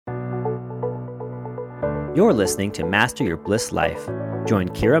You're listening to Master Your Bliss Life. Join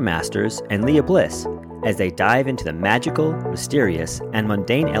Kira Masters and Leah Bliss as they dive into the magical, mysterious, and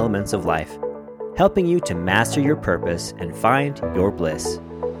mundane elements of life, helping you to master your purpose and find your bliss.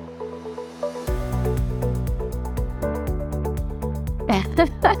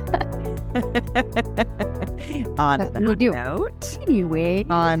 On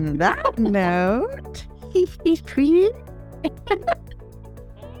that note,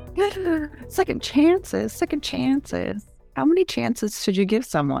 second chances. How many chances should you give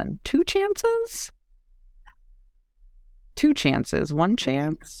someone? 2 chances? 2 chances, 1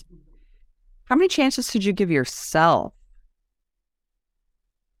 chance? How many chances should you give yourself?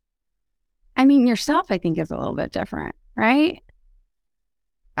 I mean, yourself, I think, is a little bit different, right?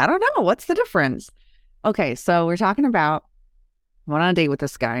 I don't know. What's the difference? Okay, so we're talking about went on a date with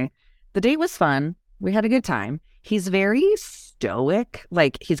this guy. The date was fun. We had a good time. He's very stoic.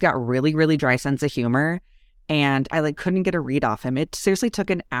 Like, he's got really, really dry sense of humor. And I couldn't get a read off him. It seriously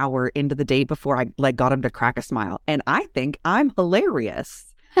took an hour into the date before I got him to crack a smile. And I think I'm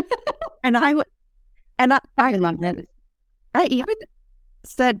hilarious. and I love it. I even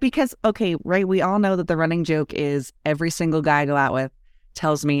said, because, okay, right, we all know that the running joke is every single guy I go out with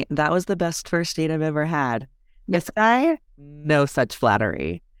tells me that was the best first date I've ever had. This guy, no such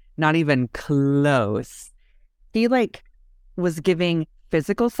flattery. Not even close. He was giving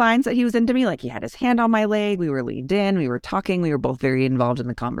physical signs that he was into me. Like, he had his hand on my leg. We were leaned in. We were talking. We were both very involved in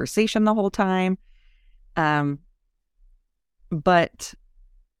the conversation the whole time. But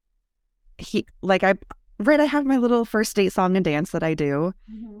he, I have my little first date song and dance that I do.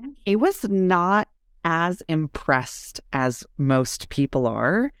 Mm-hmm. He was not as impressed as most people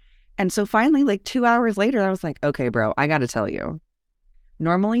are. And so finally, 2 hours later, I was like, okay, bro, I got to tell you.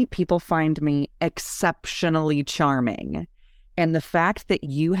 Normally, people find me exceptionally charming. And the fact that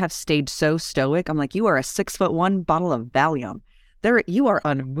you have stayed so stoic, I'm like, you are a 6'1" bottle of Valium. You are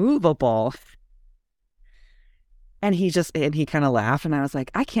unmovable. And he kind of laughed. And I was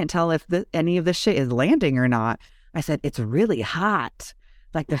like, I can't tell if any of this shit is landing or not. I said, it's really hot.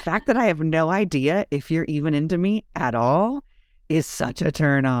 The fact that I have no idea if you're even into me at all is such a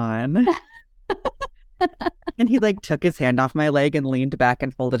turn on. And he took his hand off my leg and leaned back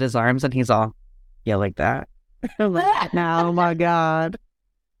and folded his arms, and he's all, yeah, like that. I'm like, oh my God.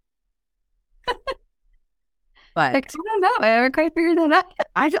 But I don't know. I haven't quite figured that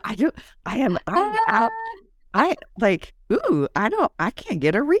out. I can't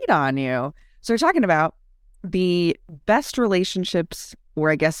get a read on you. So we're talking about the best relationships,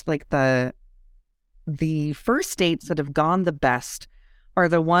 or I guess the first dates that have gone the best are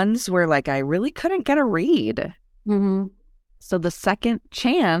the ones where I really couldn't get a read. Mm-hmm. So the second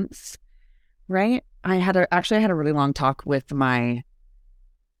chance, right? I had a really long talk with my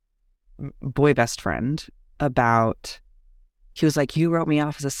boy best friend about, he was like, you wrote me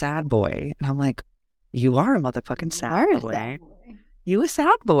off as a sad boy. And I'm like, you are a motherfucking sad boy. You a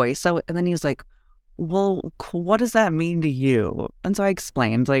sad boy. So, and then he was like, well, what does that mean to you? And so I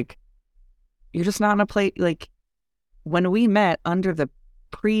explained, you're just not in a place, when we met under the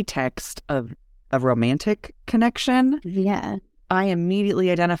pretext of a romantic connection, yeah, I immediately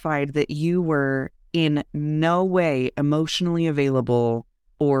identified that you were in no way emotionally available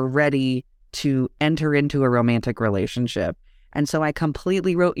or ready to enter into a romantic relationship. And so I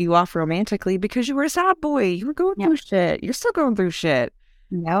completely wrote you off romantically because you were a sad boy. You were going through shit. You're still going through shit.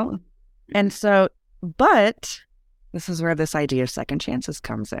 No. And so, but this is where this idea of second chances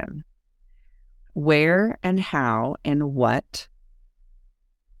comes in. Where and how and what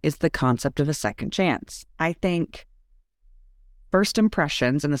is the concept of a second chance? I think first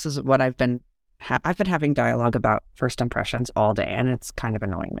impressions, and this is what I've been having dialogue about first impressions all day, and it's kind of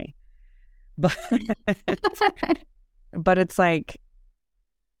annoying me. But but it's a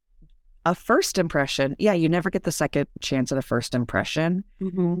first impression. Yeah, you never get the second chance at a first impression,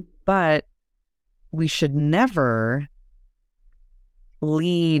 mm-hmm. but we should never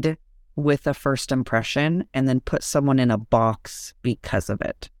lead with a first impression and then put someone in a box because of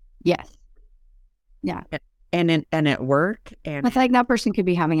it. Yes. Yeah. And at work, and it's that person could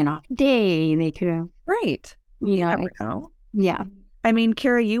be having an off day. They could have, right. You never know. Yeah. I mean,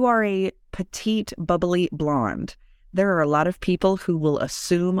 Kara, you are a petite, bubbly blonde. There are a lot of people who will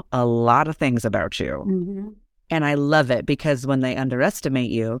assume a lot of things about you. Mm-hmm. And I love it because when they underestimate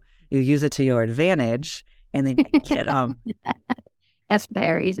you, you use it to your advantage and then you get That's the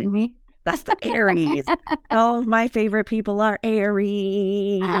Aries in me. That's the Aries. All my favorite people are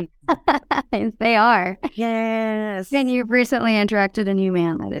Aries. They are. Yes. And you've recently interacted a new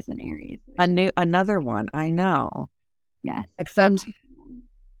man that is an Aries. Another one. I know. Yes. Except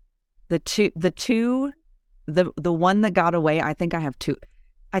the two the one that got away, I think I have two.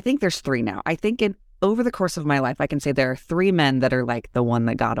 I think there's three now. I think over the course of my life, I can say there are three men that are like the one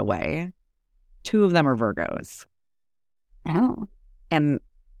that got away. Two of them are Virgos. Oh. And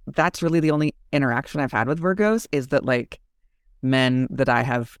that's really the only interaction I've had with Virgos, is that like men that I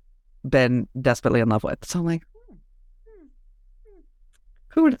have been desperately in love with. So I'm like,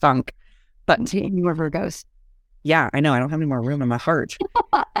 who would thunk? But You were Virgos. yeah, I know. I don't have any more room in my heart.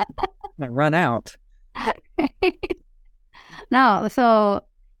 I run out. No, so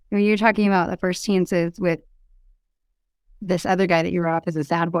when you're talking about the first chances with this other guy that you were off as a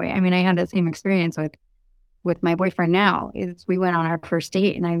sad boy, I mean, I had the same experience with my boyfriend now. Is we went on our first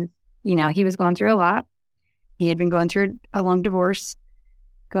date, and he was going through a lot. He had been going through a long divorce,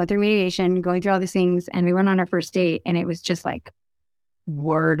 going through mediation, going through all these things, and we went on our first date, and it was just like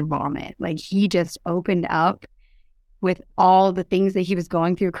word vomit. Like, he just opened up with all the things that he was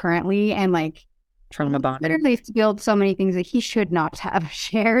going through currently, and like Trauma bond. literally spilled so many things that he should not have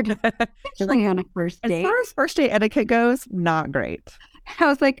shared, especially on a first date. As far as first date etiquette goes, not great. I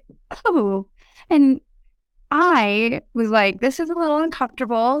was like, oh, and I was like, this is a little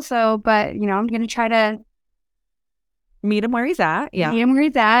uncomfortable. So, but I'm going to try to Meet him where he's at. Yeah. meet him where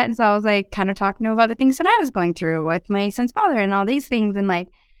he's at. And so I was like, kind of talking to him about the things that I was going through with my son's father and all these things, and like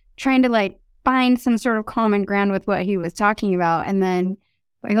trying to like find some sort of common ground with what he was talking about. And then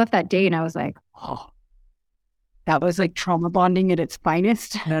I left that date and I was like, oh, that was like trauma bonding at its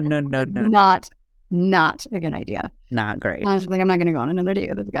finest. No. Not a good idea. Not great. I was like, I'm not going to go on another date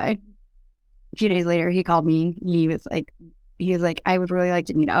with this guy. A few days later, he called me. He was like, I would really like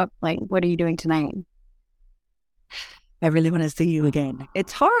to meet up. Like, what are you doing tonight? I really want to see you again.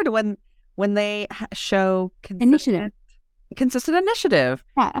 It's hard when they show Initiative. consistent initiative.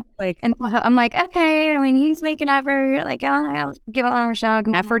 Yeah. Like, And I'm like, okay, I mean, he's making effort. Like, I'll give it a shot.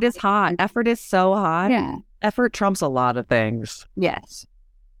 effort is hot. Effort is so hot. Yeah. Effort trumps a lot of things. Yes.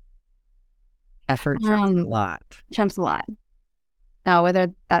 Effort trumps a lot. Trumps a lot. Now, whether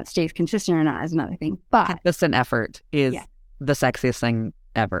that stays consistent or not is another thing. But Consistent effort is Yeah. the sexiest thing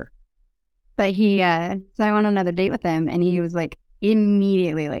ever. he, so I went on another date with him, and he was like,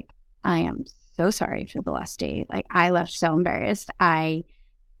 immediately like, I am so sorry for the last date. Like, I left so embarrassed. I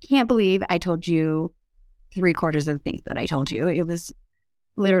can't believe I told you 3/4 of the things that I told you. It was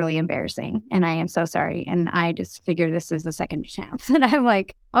literally embarrassing, and I am so sorry. And I just figured this is the second chance. And I'm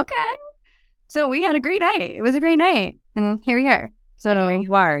like, okay. So we had a great night. It was a great night. And here we are. So Here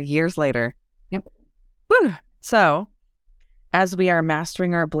you are, years later. Yep. Woo. So, as we are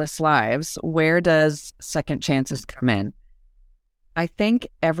mastering our bliss lives, where does second chances come in? I think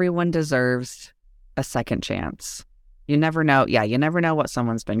everyone deserves a second chance. You never know. Yeah, you never know what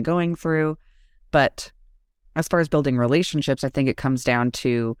someone's been going through. But as far as building relationships, I think it comes down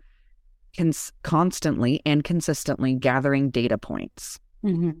to constantly and consistently gathering data points.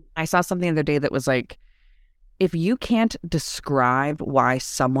 mm-hmm. I saw something the other day that was like, if you can't describe why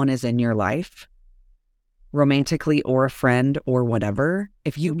someone is in your life, romantically or a friend or whatever,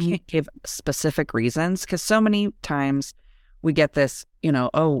 if you can't give specific reasons, because so many times we get this,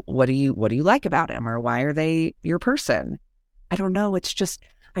 oh, what do you like about him, or why are they your person? I don't know. It's just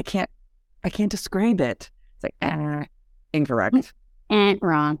I can't describe it. It's like incorrect.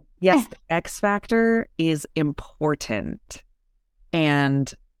 Wrong. Yes, the X factor is important,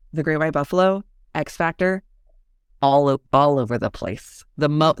 and the Great White Buffalo X factor all over the place.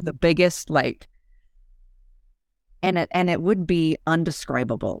 The biggest, like. And it would be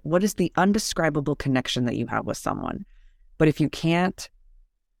undescribable. What is the undescribable connection that you have with someone? But if you can't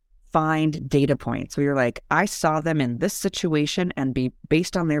find data points where you're like, I saw them in this situation, and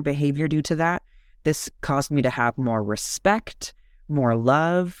based on their behavior due to that, this caused me to have more respect, more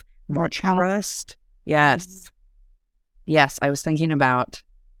love, more trust. Yes. Yes, I was thinking about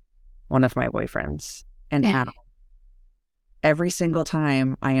one of my boyfriends and how every single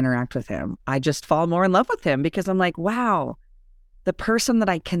time I interact with him, I just fall more in love with him, because I'm like, wow, the person that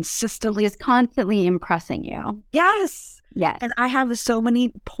I consistently Is constantly impressing you. Yes. Yes. And I have so many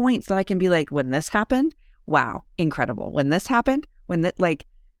points that I can be like, when this happened, wow, incredible. When this happened, like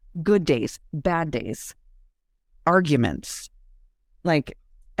good days, bad days, arguments, like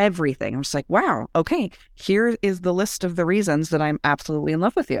everything. I'm just like, wow, okay, here is the list of the reasons that I'm absolutely in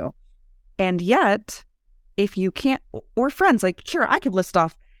love with you. And yet, if you can't, or friends, like, sure, I could list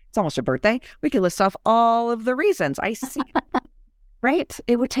off, it's almost your birthday, we could list off all of the reasons. I see, right?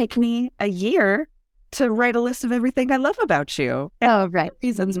 It would take me a year to write a list of everything I love about you. Oh, right.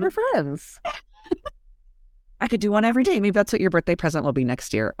 Reasons we're friends. I could do one every day. Maybe that's what your birthday present will be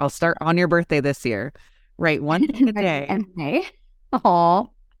next year. I'll start on your birthday this year. Write one thing a day. Okay. Aw.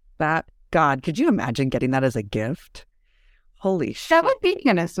 That God, could you imagine getting that as a gift? Holy shit. That would be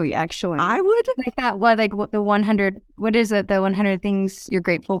kind of sweet, actually. I would. Like that. What the 100? What is it? The 100 things you're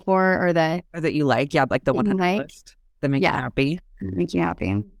grateful for, or the Or that you like. Yeah, like the that you 100 like. list that make you happy. Make you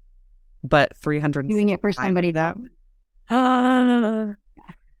happy. But 300. Doing it for somebody that.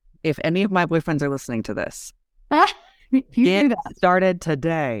 If any of my boyfriends are listening to this, you do get that. started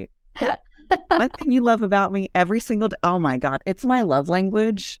today. What thing you love about me every single day? Oh my God. It's my love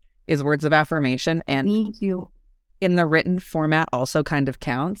language is words of affirmation. And Me too. in the written format also kind of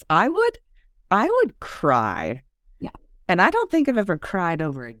counts. I would cry. Yeah. And I don't think I've ever cried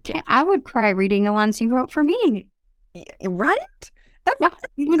over a gift. I would cry reading the ones you wrote for me. Right? Yeah.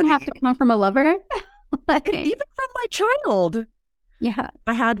 You wouldn't have to come from a lover. Like, Even from my child. yeah.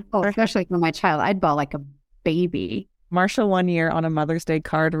 I had Especially from my child. I'd bawl like a baby. Marsha one year on a Mother's Day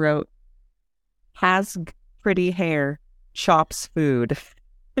card wrote, has pretty hair, chops food.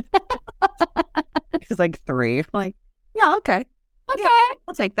 It's like 3. I'm like, yeah, okay. Okay. Yeah,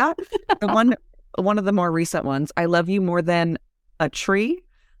 I'll take that. One of the more recent ones, I love you more than a tree.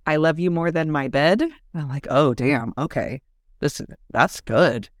 I love you more than my bed. And I'm like, oh, damn. Okay. That's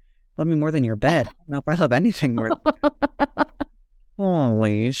good. Love me more than your bed. I don't know if I love anything more.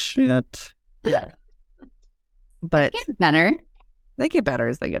 Holy shit. Yeah. But Get better. they get better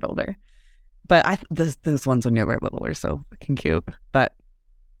as they get older. But those ones when you're little are so fucking cute. But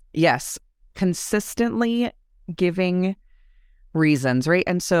yes, consistently giving reasons, right?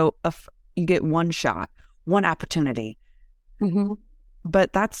 And so if you get one shot, one opportunity, Mm-hmm.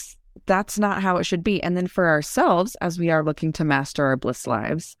 but that's not how it should be. And then for ourselves, as we are looking to master our bliss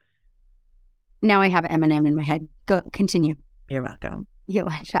lives. Now I have Eminem in my head. Go continue. You're welcome. You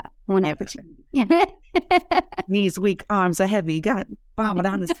one shot. One opportunity. Knees weak, arms are heavy. Got vomit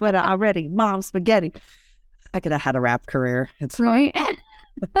on the sweater already. Mom spaghetti. I could have had a rap career. It's Right.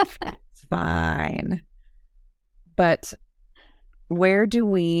 It's fine. But where do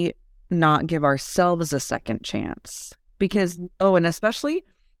we not give ourselves a second chance? Because, and especially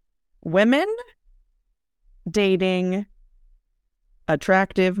women dating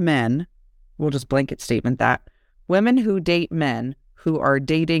attractive men, we'll just blanket statement that. Women who date men who are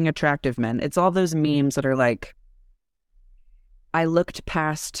dating attractive men. It's all those memes that are like, I looked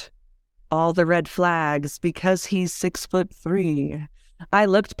past all the red flags because he's 6'3". I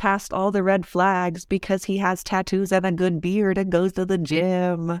looked past all the red flags because he has tattoos and a good beard and goes to the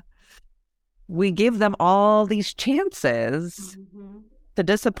gym. We give them all these chances to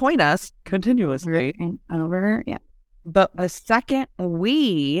disappoint us continuously. And over. Yeah. But the second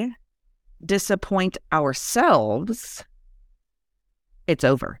we disappoint ourselves, it's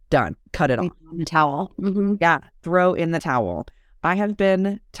over. Done. Cut it off. The towel. Mm-hmm. Yeah. Throw in the towel. I have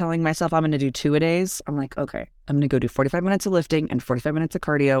been telling myself I'm going to do 2-a-days. I'm like, okay, I'm going to go do 45 minutes of lifting and 45 minutes of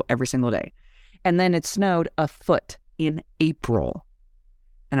cardio every single day. And then it snowed a foot in April.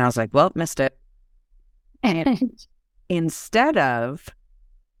 And I was like, well, missed it. And instead of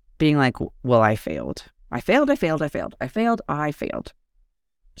being like, well, I failed.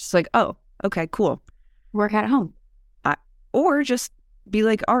 Just like, oh, okay, cool. Work at home. Or just be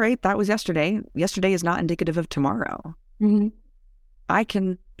like, all right, that was yesterday. Yesterday is not indicative of tomorrow. Mm-hmm. I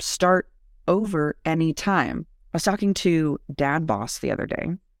can start over anytime. I was talking to Dad Boss the other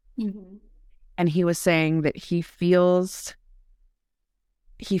day, and he was saying that he feels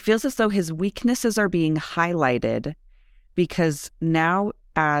as though his weaknesses are being highlighted because now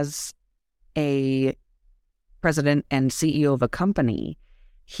as a president and CEO of a company,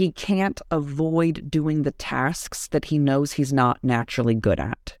 he can't avoid doing the tasks that he knows he's not naturally good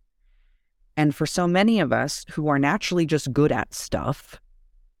at. And for so many of us who are naturally just good at stuff,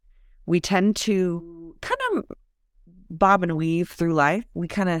 we tend to kind of bob and weave through life. We're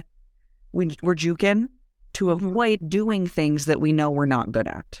juking to avoid doing things that we know we're not good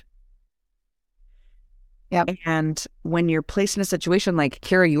at. Yep. And when you're placed in a situation like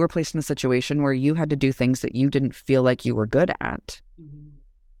Kira, you were placed in a situation where you had to do things that you didn't feel like you were good at.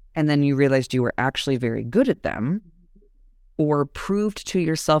 And then you realized you were actually very good at them, or proved to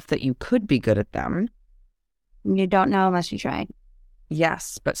yourself that you could be good at them. You don't know unless you try.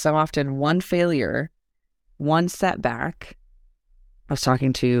 Yes, but so often one failure, one setback. I was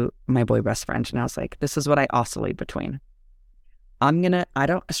talking to my boy best friend and I was like, this is what I oscillate between. A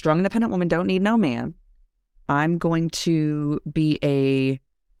strong independent woman don't need no man. I'm going to be a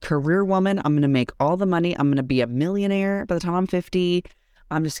career woman. I'm going to make all the money. I'm going to be a millionaire by the time I'm 50.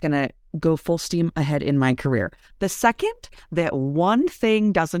 I'm just going to go full steam ahead in my career. The second that one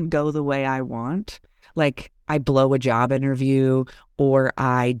thing doesn't go the way I want, like I blow a job interview or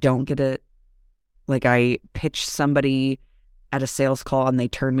I don't get I pitch somebody at a sales call and they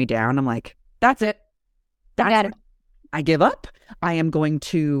turn me down, I'm like, that's it. Got it. I give up. I am going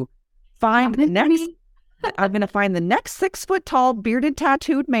to find the next. I'm going to find the next 6 foot tall, bearded,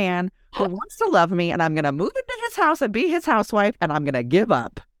 tattooed man who wants to love me, and I'm going to move into his house and be his housewife, and I'm going to give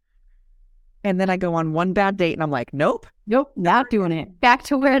up. And then I go on one bad date, and I'm like, nope, not doing it. Back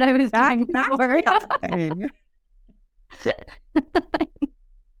to where I was doing before.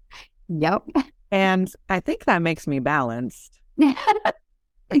 Yep. And I think that makes me balanced. I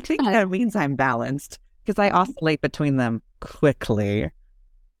think that means I'm balanced because I oscillate between them quickly.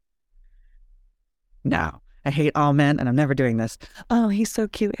 No, I hate all men, and I'm never doing this. Oh, he's so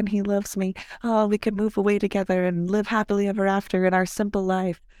cute and he loves me. Oh, we could move away together and live happily ever after in our simple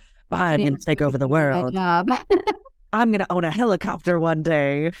life. I'm going to take over the world. I'm going to own a helicopter one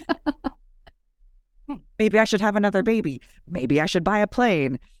day. Maybe I should have another baby. Maybe I should buy a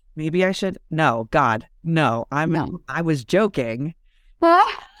plane. Maybe I should. No, God, no. I was joking.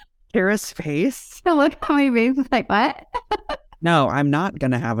 Kara's face. Look how many babies. Like, what? No, I'm not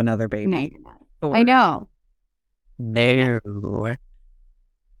going to have another baby. No, I know. No.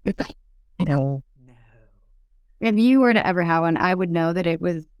 No. If you were to ever have one, I would know that it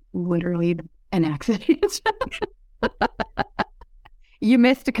was literally an accident. You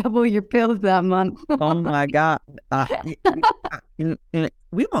missed a couple of your pills that month. Oh my God.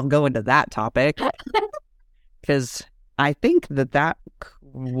 We won't go into that topic because I think that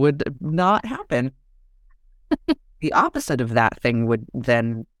would not happen. The opposite of that thing would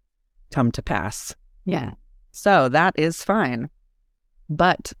then come to pass. Yeah. So that is fine.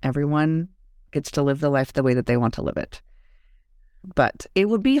 But everyone gets to live the life the way that they want to live it. But it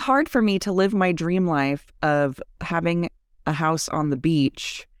would be hard for me to live my dream life of having a house on the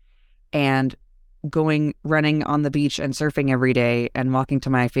beach and running on the beach and surfing every day and walking to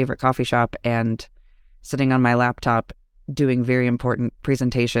my favorite coffee shop and sitting on my laptop doing very important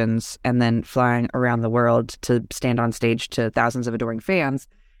presentations and then flying around the world to stand on stage to thousands of adoring fans.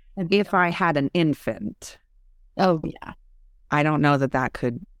 And if I had an infant, oh yeah, I don't know that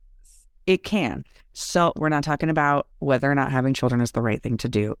could. It can. So we're not talking about whether or not having children is the right thing to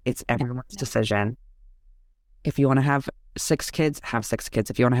do. It's everyone's decision. If you want to have 6 kids, have 6 kids.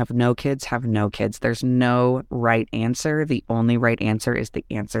 If you want to have no kids, have no kids. There's no right answer. The only right answer is the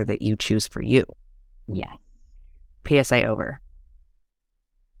answer that you choose for you. Yeah. PSA over.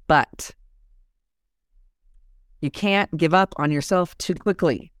 But you can't give up on yourself too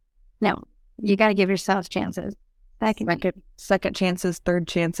quickly. No, you got to give yourself chances. Second chances, third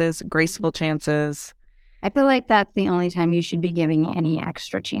chances, graceful chances. I feel like that's the only time you should be giving any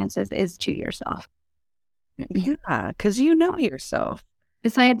extra chances is to yourself. Yeah, because you know yourself.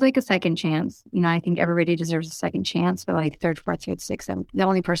 Besides like a second chance, I think everybody deserves a second chance, but like third, fourth, fifth, sixth, seventh, the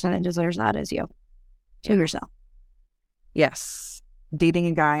only person that deserves that is you. To yourself. Yes. Dating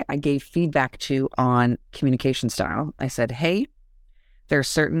a guy I gave feedback to on communication style. I said, hey, there are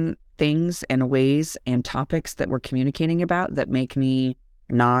certain things and ways and topics that we're communicating about that make me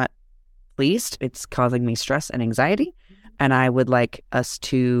not pleased. It's causing me stress and anxiety. And I would like us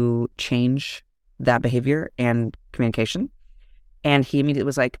to change that behavior and communication. And he immediately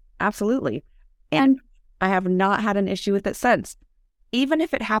was like, absolutely. And I have not had an issue with it since. Even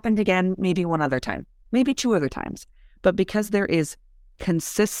if it happened again, maybe one other time, maybe 2 other times. But because there is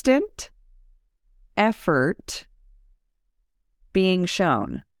consistent effort being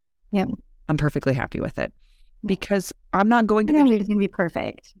shown, yep, I'm perfectly happy with it. Because I'm not going to It's going to be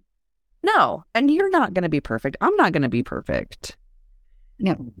perfect. No, and you're not going to be perfect. I'm not going to be perfect.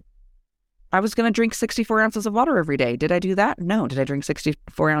 No. I was going to drink 64 ounces of water every day. Did I do that? No. Did I drink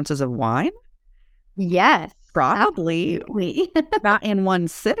 64 ounces of wine? Yes. Probably. Absolutely. Not in one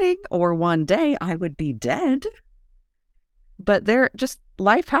sitting or one day. I would be dead. But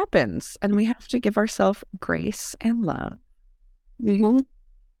life happens and we have to give ourselves grace and love. Mm-hmm.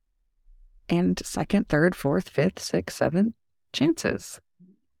 And second, third, fourth, fifth, sixth, seventh chances.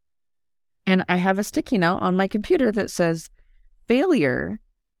 And I have a sticky note on my computer that says, failure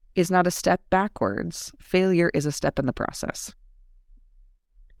is not a step backwards. Failure is a step in the process.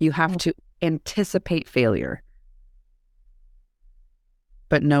 You have to anticipate failure.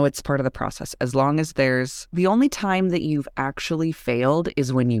 But no, it's part of the process. As long as the only time that you've actually failed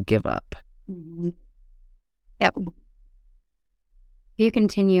is when you give up. Mm-hmm. Yep. If you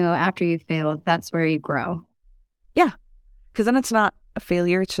continue after you've failed, that's where you grow. Yeah. Because then it's not a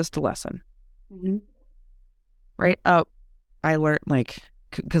failure, it's just a lesson. Mm-hmm. Right? Oh, I learned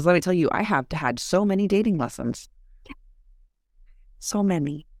because let me tell you, I have had so many dating lessons. So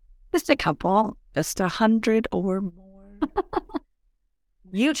many. Just a couple. Just 100 or more.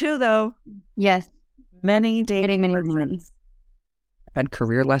 You too, though. Yes. Many dating many lessons. I've had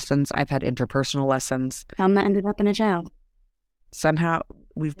career lessons. I've had interpersonal lessons. Some that ended up in a child. Somehow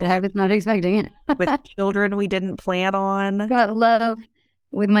we've I was not expecting it. with children we didn't plan on. Got love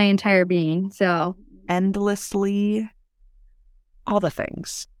with my entire being. So Endlessly. All the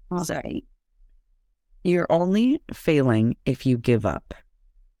things. sorry. You're only failing if you give up.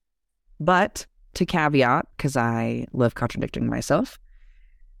 But to caveat, because I love contradicting myself,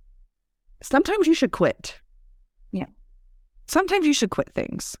 sometimes you should quit. Yeah. Sometimes you should quit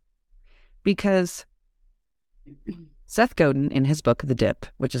things. Because Seth Godin, in his book, The Dip,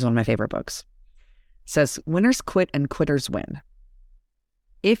 which is one of my favorite books, says, winners quit and quitters win.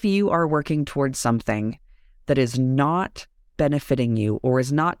 If you are working towards something that is not benefiting you or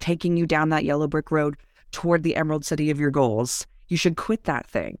is not taking you down that yellow brick road toward the emerald city of your goals, you should quit that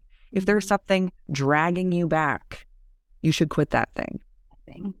thing. If there's something dragging you back, you should quit that thing.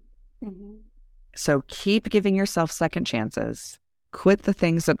 Mm-hmm. So keep giving yourself second chances. Quit the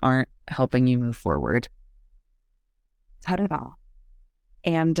things that aren't helping you move forward. Cut it all.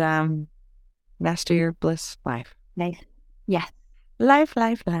 And master your bliss life. Nice. Yes. Life.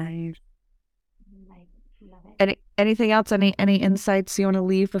 Love it. Anything else? Any insights you want to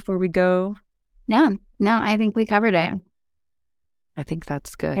leave before we go? No, I think we covered it. I think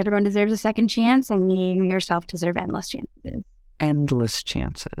that's good. Everyone deserves a second chance, and you yourself deserve endless chances. Endless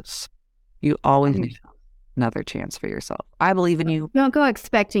chances. You always need another chance for yourself. I believe in you. Don't go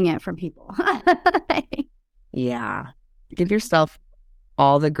expecting it from people. Yeah. Give yourself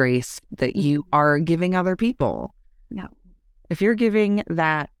all the grace that you are giving other people. No. If you're giving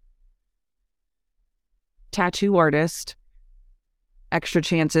that tattoo artist extra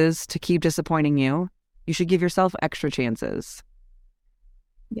chances to keep disappointing you, you should give yourself extra chances.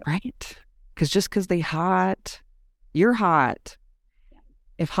 Yep. Right? Because they hot, you're hot.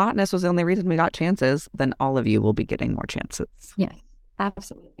 If hotness was the only reason we got chances, then all of you will be getting more chances. Yes,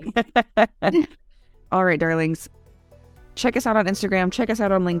 absolutely. All right, darlings. Check us out on Instagram. Check us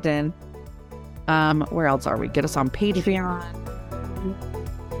out on LinkedIn. Where else are we? Get us on Patreon.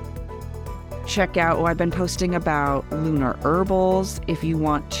 Check out what I've been posting about lunar herbals. If you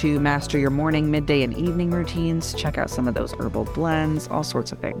want to master your morning, midday, and evening routines, check out some of those herbal blends, all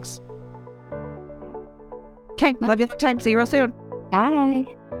sorts of things. Okay, love you next time. See you real soon. Bye.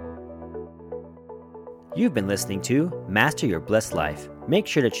 You've been listening to Master Your Bliss Life. Make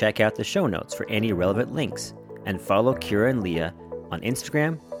sure to check out the show notes for any relevant links and follow Kira and Leah on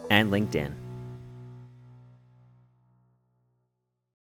Instagram and LinkedIn.